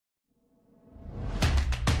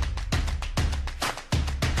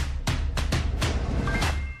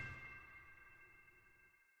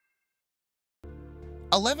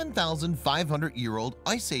11,500-year-old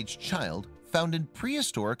Ice Age child found in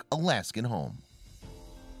prehistoric Alaskan home.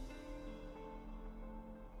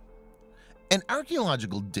 An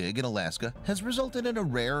archaeological dig in Alaska has resulted in a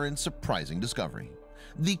rare and surprising discovery: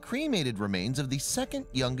 the cremated remains of the second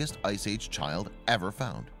youngest Ice Age child ever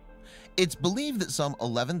found. It's believed that some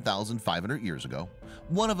 11,500 years ago,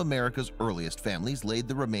 one of America's earliest families laid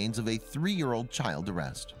the remains of a 3-year-old child to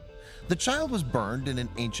rest. The child was burned in an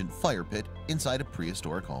ancient fire pit inside a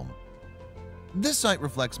prehistoric home. This site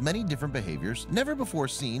reflects many different behaviors never before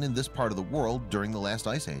seen in this part of the world during the last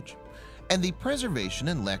Ice Age, and the preservation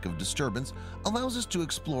and lack of disturbance allows us to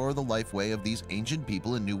explore the lifeway of these ancient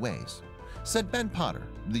people in new ways, said Ben Potter,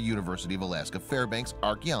 the University of Alaska Fairbanks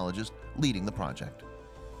archaeologist leading the project.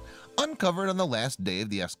 Uncovered on the last day of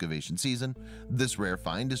the excavation season, this rare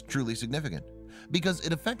find is truly significant because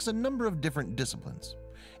it affects a number of different disciplines.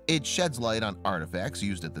 It sheds light on artifacts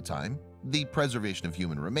used at the time, the preservation of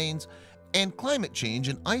human remains, and climate change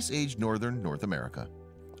in Ice Age northern North America.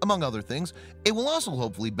 Among other things, it will also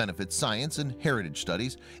hopefully benefit science and heritage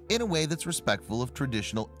studies in a way that's respectful of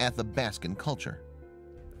traditional Athabascan culture.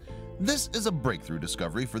 This is a breakthrough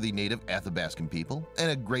discovery for the native Athabascan people and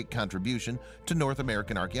a great contribution to North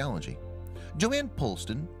American archaeology. Joanne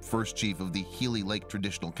Polston, first chief of the Healy Lake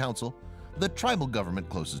Traditional Council, the tribal government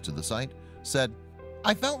closest to the site, said,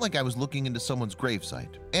 "I felt like I was looking into someone's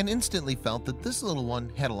gravesite and instantly felt that this little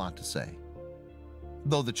one had a lot to say."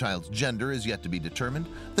 Though the child's gender is yet to be determined,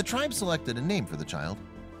 the tribe selected a name for the child,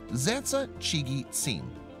 Zatsa Chigi Tsin,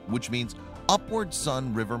 which means upward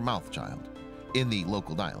sun river mouth child in the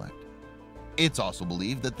local dialect. It's also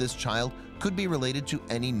believed that this child could be related to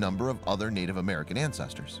any number of other Native American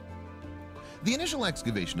ancestors. The initial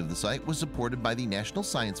excavation of the site was supported by the National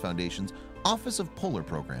Science Foundation's Office of Polar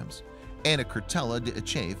Programs. Anna Curtella de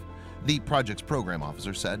Echave, the project's program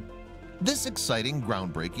officer, said, "This exciting,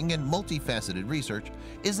 groundbreaking, and multifaceted research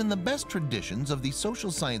is in the best traditions of the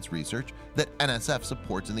social science research that NSF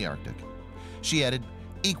supports in the Arctic." She added,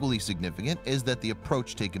 "Equally significant is that the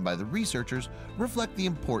approach taken by the researchers reflect the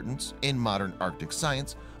importance in modern Arctic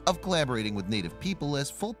science of collaborating with Native people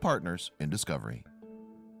as full partners in discovery."